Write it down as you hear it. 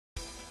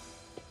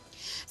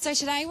So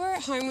today we're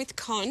at home with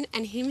Con,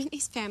 and him and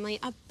his family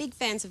are big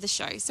fans of the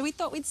show, so we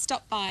thought we'd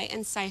stop by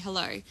and say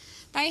hello.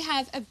 They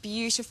have a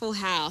beautiful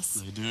house.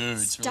 They do,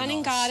 it's stunning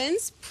really nice.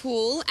 gardens,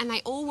 pool, and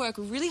they all work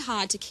really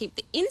hard to keep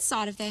the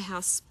inside of their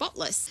house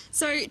spotless.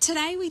 So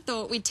today we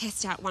thought we'd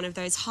test out one of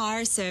those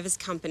hire service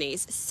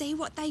companies, see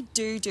what they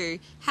do,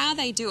 how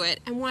they do it,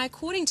 and why,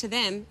 according to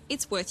them,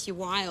 it's worth your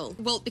while.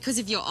 Well, because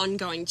of your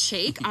ongoing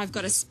cheek, I've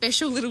got a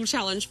special little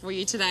challenge for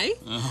you today.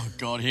 Oh,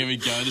 God, here we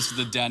go. This is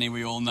the Danny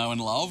we all know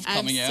and love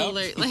coming out.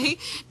 Absolutely.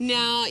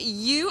 Now,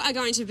 you are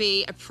going to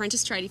be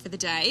apprentice tradie for the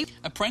day.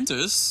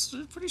 Apprentice?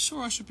 I'm pretty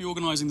sure I should be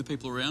organising the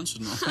people around,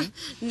 shouldn't I?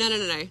 No.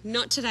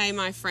 Not today,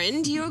 my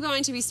friend. You're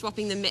going to be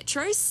swapping the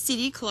Metro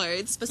City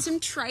clothes for some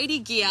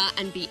tradie gear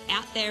and be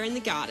out there in the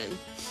garden.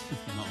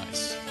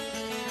 Nice.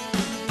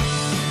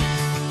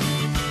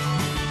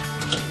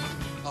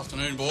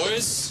 Afternoon,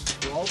 boys.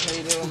 Well, how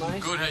you doing,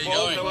 mate? Good, how you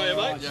Well, going? how are you,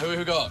 mate? Yeah, who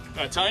we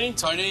got? Tony?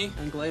 Tony.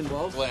 And Glenn,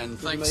 Bob. Glenn, Good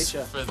to thanks meet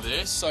you. for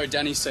this. So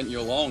Danny sent you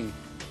along.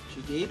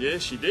 She did. Yeah,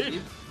 she did.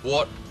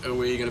 What are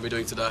we going to be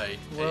doing today?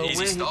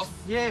 Easy stuff?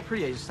 Yeah,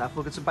 pretty easy stuff.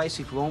 Look, it's a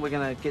basic lawn. We're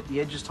going to get the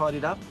edges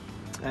tidied up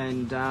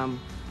and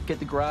get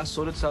the grass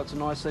sorted so it's a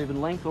nice even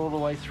length all the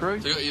way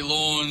through. So you got your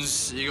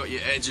lawns, you got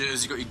your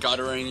edges, you got your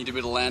guttering, you do a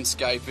bit of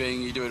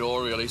landscaping, you do it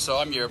all really. So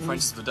I'm your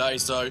apprentice for the day,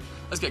 so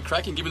let's get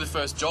cracking. Give me the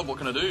first job. What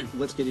can I do?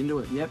 Let's get into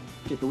it. Yep.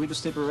 Get the whipper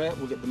stepper out.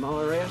 We'll get the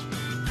mower out.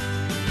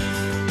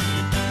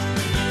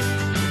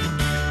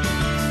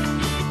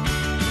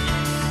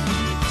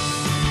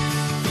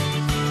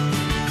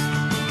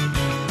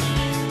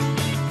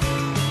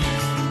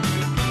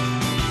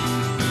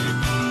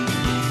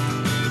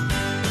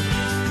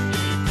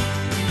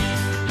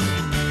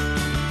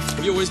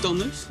 Have you always done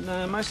this?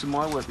 No, most of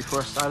my work before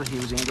I started here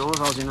was indoors.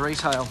 I was in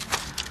retail.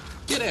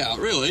 Get out,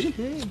 really?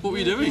 Yeah. What were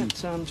you doing?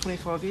 About,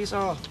 25 years.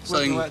 Working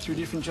Saying- my way through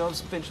different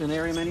jobs, eventually an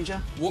area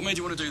manager. What made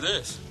you want to do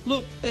this?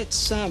 Look,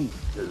 it's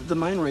the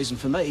main reason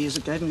for me is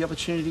it gave me the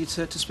opportunity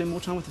to spend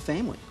more time with the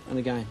family. And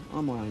again,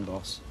 I'm my own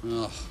boss.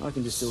 Oh, I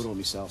can just do it all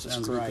myself. It's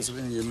sounds great. good, because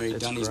when you meet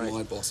It's Danny's great.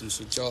 my boss, and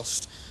she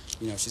just,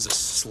 she's a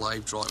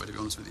slave driver, to be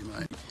honest with you,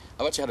 mate.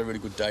 I've actually had a really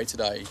good day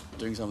today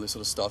doing some of this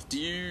sort of stuff. Do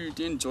you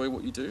enjoy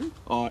what you do?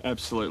 I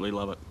absolutely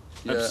love it.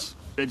 Yeah.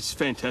 It's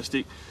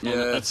fantastic. Yeah.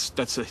 And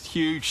that's a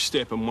huge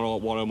step in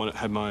what I want to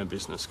have my own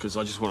business, because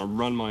I just want to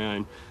run my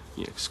own,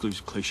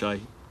 exclusive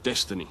cliche,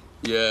 destiny.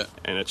 Yeah.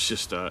 And it's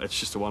just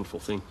a wonderful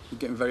thing. You're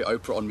getting very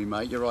Oprah on me,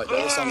 mate. You're right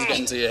there. Something's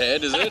getting to your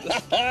head, is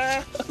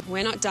it?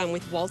 We're not done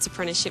with Walt's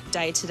apprenticeship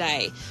day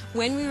today.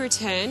 When we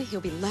return,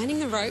 he'll be learning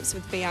the ropes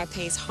with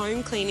V.I.P's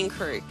home cleaning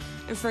crew.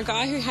 And for a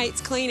guy who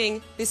hates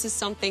cleaning, this is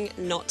something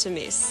not to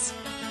miss.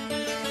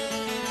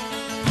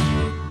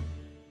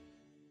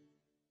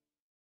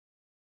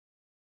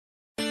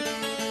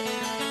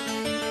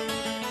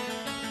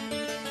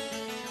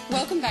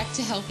 Welcome back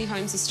to Healthy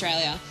Homes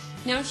Australia.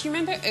 Now, if you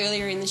remember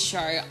earlier in the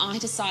show, I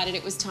decided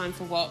it was time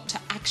for Walt to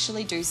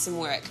actually do some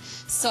work.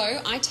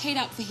 So I teed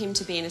up for him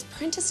to be an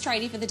apprentice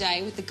tradie for the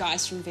day with the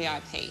guys from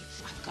V.I.P.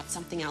 I've got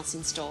something else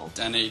in store.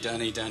 Danny.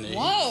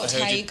 Whoa, I heard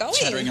how you going?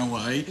 Chattering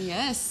away.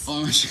 Yes.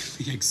 I'm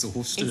actually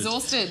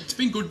exhausted. It's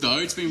been good though.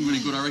 It's been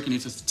really good. I reckon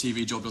if the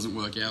TV job doesn't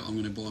work out, I'm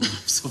going to buy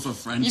myself a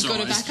franchise. You've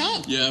got to back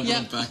up. Yeah, I've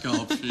got to back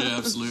up. Yeah,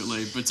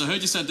 absolutely. But I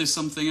heard you said there's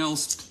something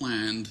else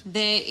planned.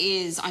 There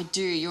is, I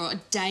do. Your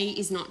day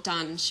is not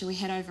done. Shall we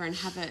head over and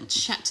have a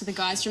chat to the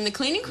guys from the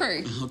cleaning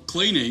crew?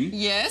 Cleaning?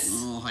 Yes.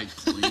 Oh, I hate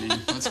cleaning.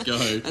 Let's go.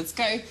 Let's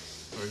go.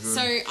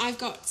 So I've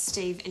got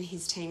Steve and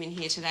his team in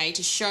here today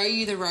to show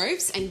you the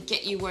ropes and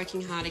get you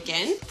working hard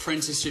again.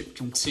 Apprenticeship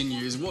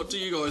continues. What do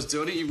you guys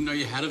do? I didn't even know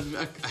you had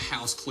a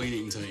house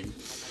cleaning team.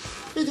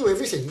 We do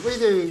everything. We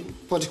do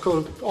what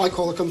I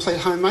call a complete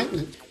home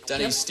maintenance.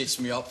 Danny stitched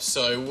me up,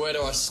 so where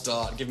do I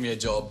start? Give me a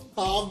job.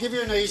 I'll give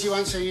you an easy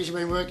one, seeing as you've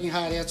been working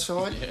hard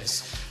outside.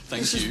 Yes,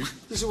 thank you.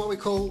 This is what we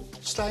call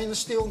stainless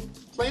steel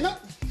cleaner.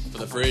 For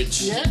the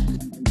fridge. Yeah.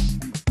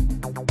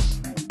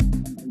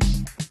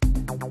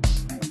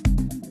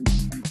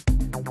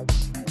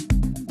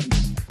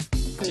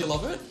 Do you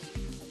love it?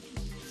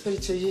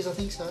 32 years, I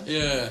think so.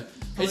 Yeah.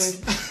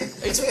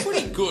 It's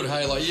pretty good,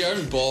 hey, like your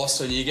own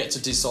boss and you get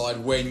to decide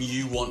when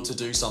you want to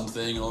do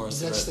something and all the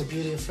rest That's of the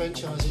beauty of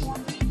franchising.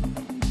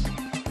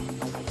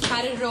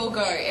 How did it all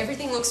go?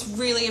 Everything looks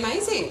really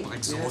amazing. I'm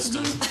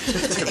exhausted.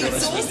 To be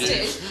honest with you.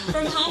 Exhausted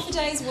from half a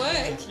day's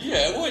work.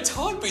 Yeah, well, it's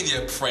hard being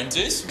the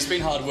apprentice. It's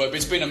been hard work, but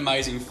it's been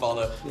amazing fun.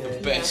 The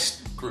best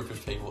group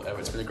of people ever.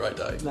 It's been a great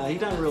day. No, he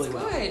done really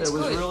well. Good, It was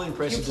good. really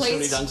impressive You to see what he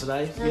pleased? done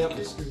today. Yep.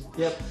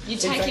 Yep. You In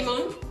take fact- him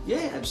on?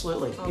 Yeah,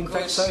 absolutely. In good.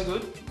 fact, so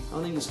good.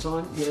 I think it's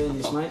time. Yeah,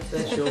 yes, mate.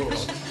 That's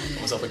yours.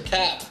 What's up, a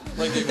cap?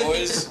 Thank you,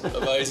 boys.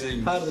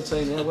 Amazing. Part of the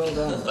team now. Well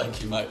done. Thank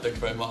you, mate. Thank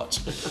you very much.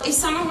 If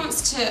someone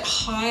wants to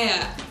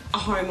hire a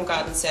home or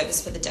garden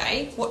service for the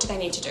day, what do they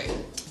need to do?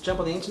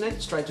 Jump on the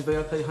internet, straight to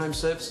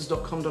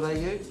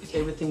viphomeservices.com.au.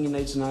 Everything you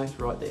need to know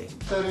right there.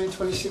 13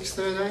 26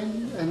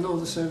 13, and all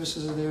the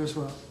services are there as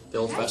well. The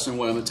old-fashioned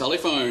way on the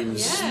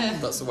telephones. Yeah.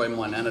 That's the way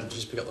my nana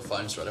just pick up the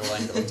phone straight away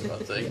and go into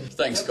that thing.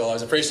 Thanks,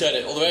 guys. Appreciate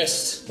it. All the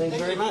best. Thank you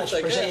very much. Take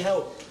Appreciate care. your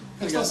help.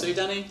 Thanks, See you,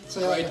 Danny. See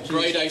you later.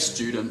 Grade A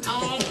student.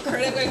 Oh,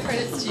 credit where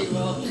credit's due.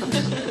 Well.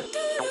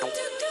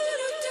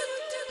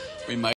 We made